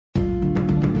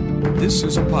This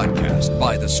is a podcast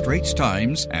by The Straits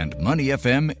Times and Money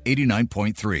FM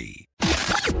 89.3.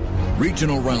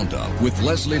 Regional Roundup with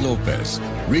Leslie Lopez,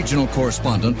 regional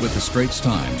correspondent with The Straits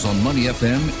Times on Money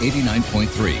FM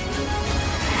 89.3.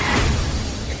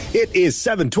 It is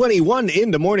 7:21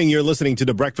 in the morning. You're listening to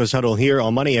The Breakfast Huddle here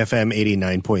on Money FM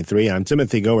 89.3. I'm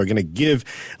Timothy Go. We're going to give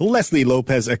Leslie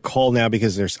Lopez a call now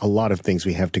because there's a lot of things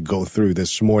we have to go through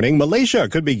this morning. Malaysia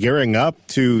could be gearing up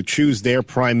to choose their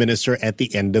prime minister at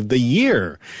the end of the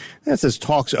year. That's as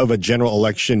talks of a general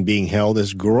election being held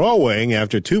is growing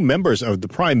after two members of the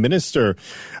Prime Minister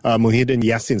Muhyiddin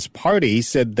Yassin's party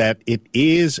said that it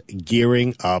is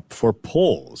gearing up for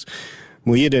polls.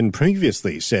 Muhyiddin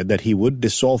previously said that he would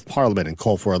dissolve parliament and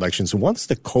call for elections once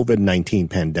the COVID-19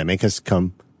 pandemic has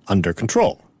come under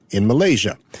control in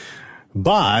Malaysia.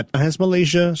 But has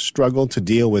Malaysia struggled to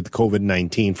deal with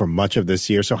COVID-19 for much of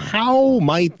this year? So how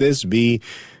might this be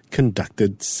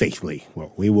conducted safely?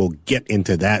 Well, we will get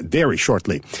into that very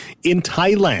shortly. In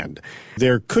Thailand,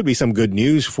 there could be some good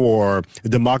news for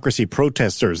democracy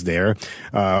protesters there.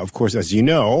 Of course, as you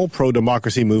know,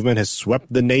 pro-democracy movement has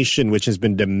swept the nation, which has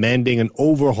been demanding an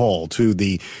overhaul to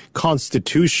the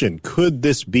constitution. Could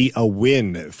this be a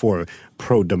win for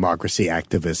pro-democracy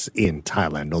activists in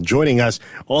Thailand? Well, joining us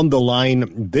on the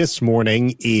line this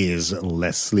morning is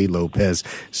Leslie Lopez,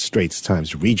 Straits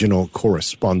Times regional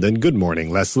correspondent. Good morning,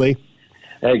 Leslie.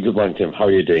 Hey, good morning, Tim. How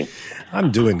are you doing?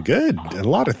 I'm doing good. A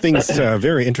lot of things,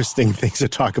 very interesting things to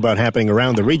talk about happening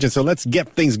around the region. So let's get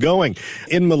things going.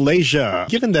 In Malaysia,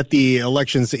 given that the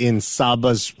elections in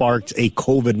Sabah sparked a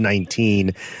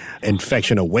COVID-19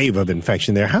 infection, a wave of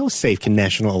infection there, how safe can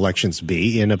national elections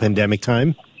be in a pandemic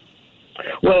time?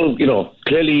 Well,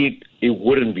 clearly it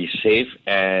wouldn't be safe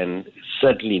and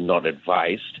certainly not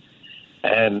advised.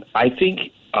 And I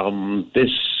think this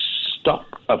talk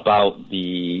about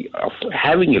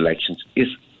having elections is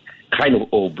kind of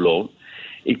overblown.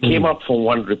 It came up from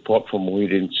one report from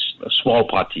Muhyiddin's small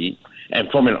party and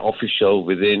from an official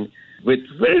with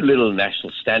very little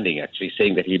national standing, actually,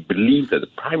 saying that he believed that the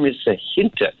Prime Minister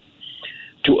hinted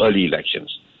to early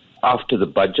elections after the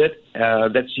budget.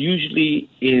 That's usually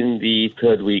in the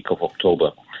third week of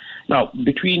October. Now,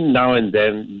 between now and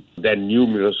then, there are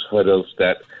numerous hurdles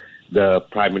that the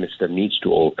Prime Minister needs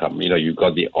to overcome. You've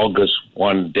got the August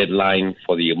 1 deadline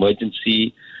for the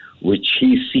emergency, which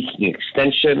he's seeking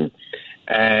extension.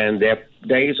 And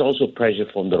there is also pressure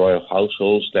from the royal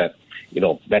households that,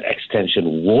 that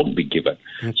extension won't be given.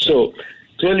 Okay. So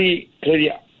clearly,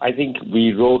 I think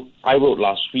I wrote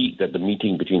last week that the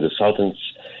meeting between the Sultans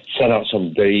sent out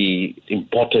some very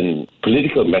important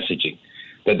political messaging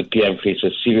that the PM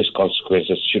faces serious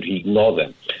consequences should he ignore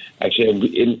them.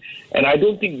 Actually, and I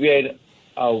don't think we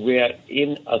are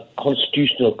in a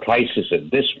constitutional crisis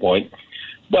at this point,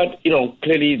 but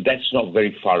clearly that's not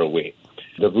very far away.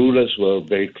 The rulers were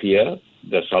very clear,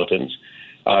 the Sultans.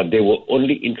 They were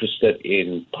only interested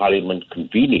in Parliament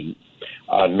convening,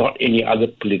 not any other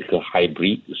political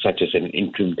hybrid, such as an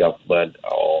interim government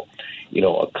or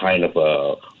a kind of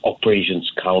a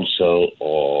operations council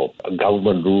or a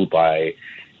government ruled by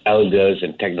elders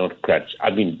and technocrats. I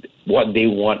mean, what they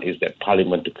want is that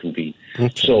Parliament to convene.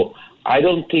 Okay. So I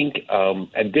don't think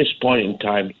at this point in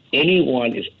time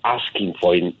anyone is asking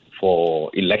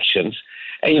for elections.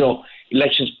 And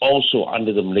elections also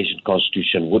under the Malaysian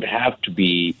Constitution would have to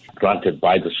be granted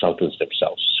by the Sultans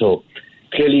themselves. So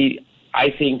clearly, I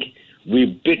think we're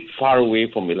a bit far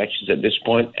away from elections at this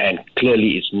point, and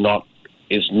clearly it's not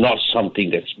something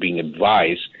that's being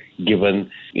advised given,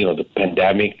 the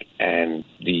pandemic and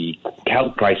the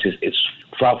health crisis is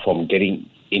far from getting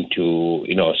into,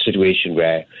 a situation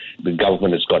where the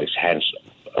government has got its hands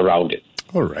around it.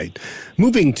 All right.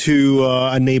 Moving to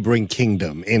a neighboring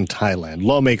kingdom in Thailand,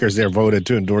 lawmakers there voted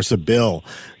to endorse a bill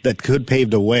that could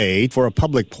pave the way for a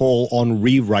public poll on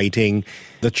rewriting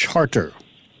the charter.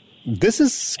 This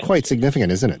is quite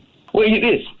significant, isn't it? Well, it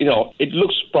is. It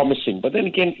looks promising. But then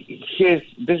again,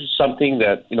 this is something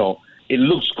that, it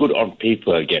looks good on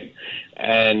paper again.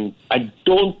 And I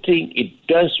don't think it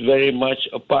does very much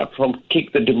apart from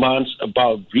kick the demands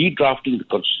about redrafting the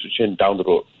Constitution down the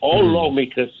road. All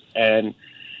lawmakers and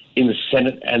in the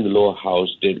Senate and the lower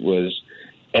house did was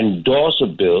endorse a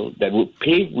bill that would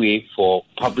pave way for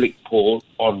public poll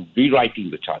on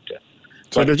rewriting the charter.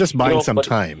 So they're just buying some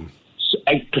time.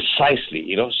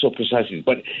 Precisely.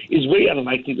 But it's very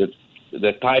unlikely that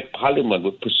the Thai Parliament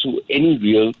would pursue any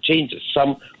real changes.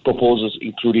 Some proposals,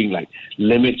 including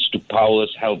limits to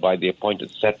powers held by the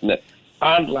appointed Senate,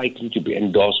 aren't likely to be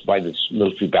endorsed by the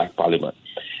military-backed Parliament.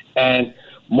 And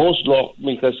most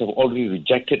lawmakers have already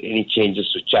rejected any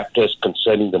changes to chapters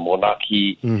concerning the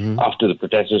monarchy after the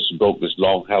protesters broke this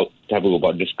long-held taboo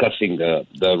about discussing the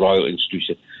royal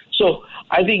institution. So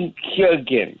I think here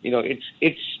again,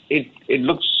 it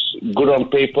looks good on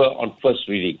paper on first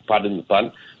reading, pardon the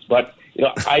pun, but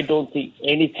I don't think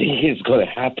anything is going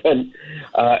to happen.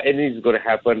 Anything is going to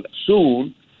happen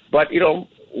soon. But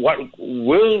what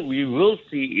we will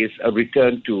see is a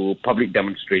return to public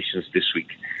demonstrations this week.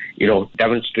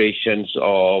 Demonstrations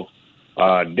of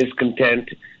discontent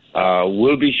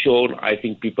will be shown. I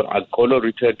think people are going to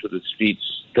return to the streets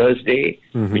Thursday,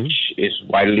 which is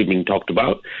widely being talked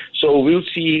about. So we'll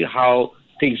see how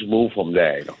things move from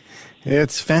there.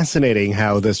 It's fascinating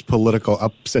how this political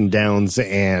ups and downs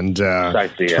and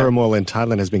turmoil in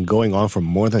Thailand has been going on for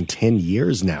more than 10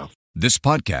 years now. This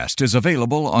podcast is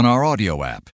available on our audio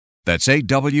app. That's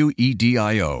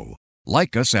AWEDIO.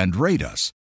 Like us and rate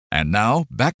us. And now,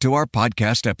 back to our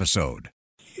podcast episode.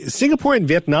 Singapore and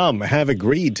Vietnam have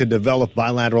agreed to develop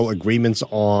bilateral agreements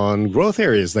on growth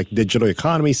areas like digital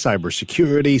economy,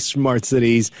 cybersecurity, smart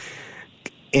cities,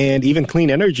 and even clean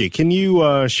energy. Can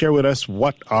you share with us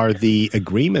what are the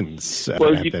agreements that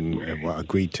have been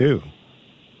agreed to?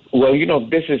 Well,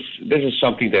 this is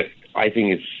something that I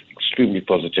think is extremely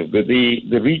positive.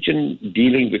 The region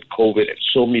dealing with COVID at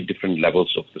so many different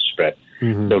levels of the spread,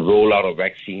 the rollout of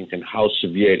vaccines and how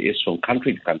severe it is from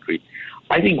country to country.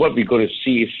 I think what we're going to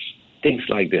see is things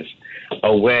like this,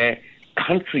 where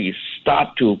countries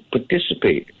start to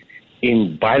participate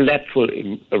in bilateral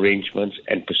arrangements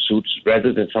and pursuits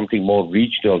rather than something more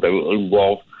regional that will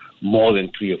involve more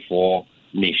than 3 or 4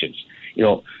 nations.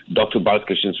 Dr.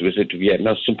 Balakrishnan's visit to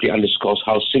Vietnam simply underscores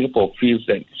how Singapore feels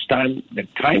that time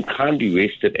can't be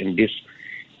wasted, and this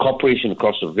cooperation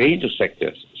across a range of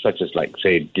sectors, such as,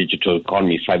 say, digital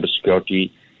economy,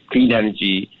 cybersecurity, clean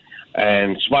energy,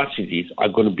 and smart cities, are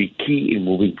going to be key in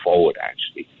moving forward,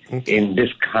 actually, in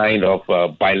this kind of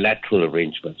bilateral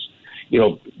arrangements.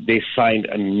 They signed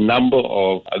a number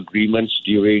of agreements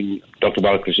during Dr.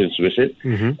 Balakrishnan's visit.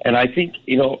 And I think,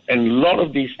 and a lot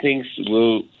of these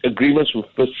agreements will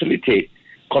facilitate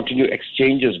continued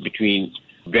exchanges between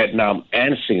Vietnam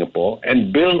and Singapore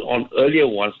and build on earlier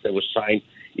ones that were signed,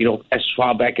 as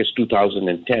far back as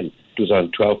 2010,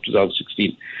 2012,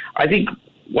 2016. I think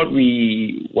what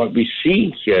we're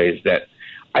seeing here is that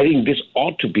I think this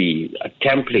ought to be a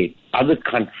template other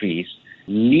countries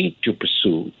need to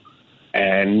pursue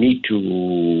and need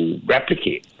to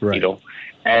replicate,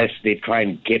 as they try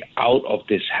and get out of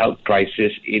this health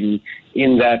crisis in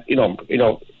that,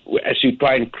 as you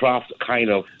try and craft kind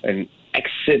of an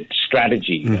exit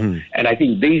strategy. And I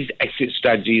think these exit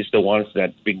strategies, the ones that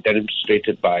have been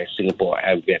demonstrated by Singapore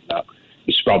and Vietnam,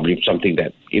 is probably something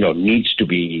that, needs to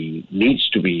be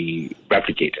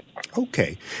replicated.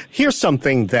 Okay. Here's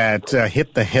something that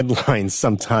hit the headlines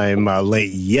sometime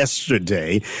late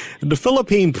yesterday. The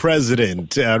Philippine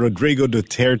president, Rodrigo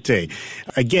Duterte,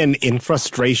 again, in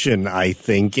frustration, I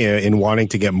think, in wanting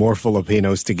to get more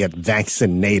Filipinos to get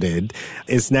vaccinated,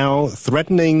 is now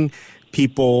threatening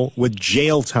people with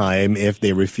jail time if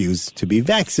they refuse to be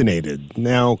vaccinated.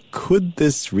 Now, could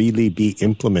this really be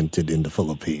implemented in the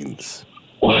Philippines?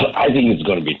 Well, I think it's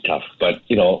going to be tough, but,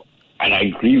 and I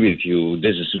agree with you,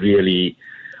 this is really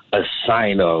a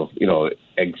sign of,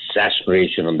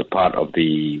 exasperation on the part of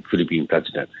the Philippine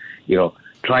president. He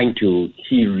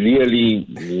really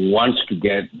wants to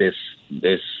get this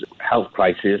health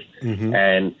crisis.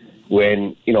 And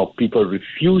when, people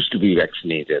refuse to be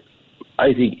vaccinated,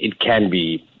 I think it can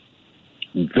be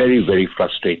very, very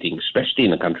frustrating, especially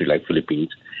in a country like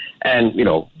Philippines. And,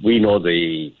 we know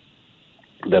the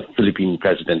Philippine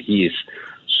president, he is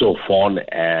so fond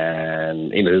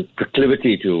and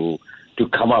proclivity to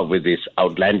come up with these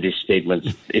outlandish statements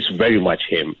is very much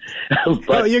him.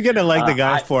 But you're going to like the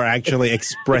guy for actually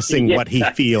expressing what he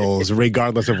feels,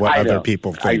 regardless of what other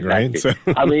people think, right? So.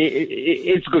 I mean,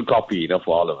 it's good copy, for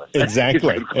all of us.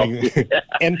 Exactly.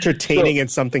 Entertaining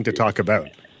and something to talk about.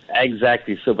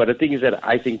 Exactly. So, but the thing is that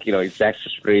I think, it's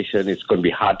exasperation. It's going to be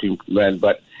hard to implement.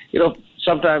 But,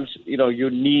 sometimes,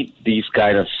 you need these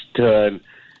kind of stern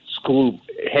school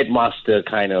headmaster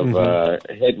kind of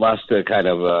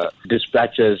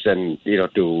dispatches and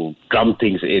to drum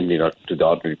things in to the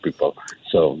ordinary people.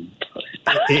 So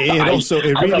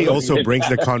it really also brings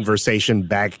the conversation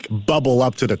back, bubble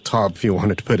up to the top, if you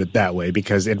wanted to put it that way,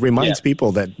 because it reminds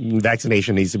people that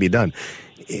vaccination needs to be done.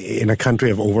 In a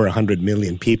country of over 100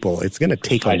 million people, it's going to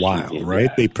take a while, right?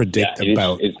 They predict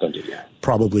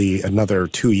probably another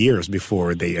 2 years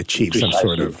before they achieve some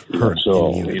sort of herd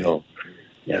immunity.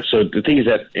 So the thing is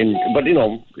that,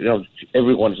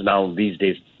 everyone's now these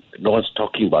days no one's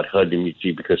talking about herd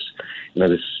immunity because,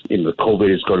 the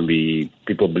COVID is going to be,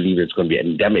 people believe it's going to be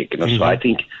endemic. So I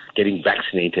think getting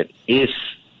vaccinated is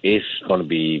going to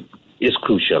be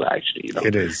crucial, actually.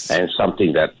 It is. And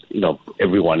something that,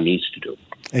 everyone needs to do.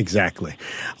 Exactly.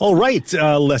 All right,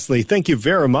 Leslie, thank you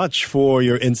very much for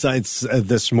your insights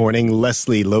this morning.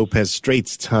 Leslie Lopez,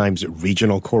 Straits Times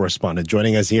regional correspondent,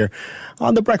 joining us here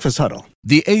on the Breakfast Huddle.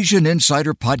 The Asian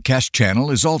Insider Podcast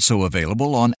channel is also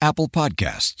available on Apple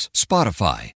Podcasts,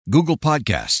 Spotify, Google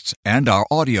Podcasts, and our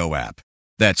audio app.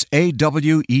 That's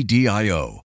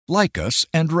AWEDIO. Like us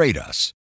and rate us.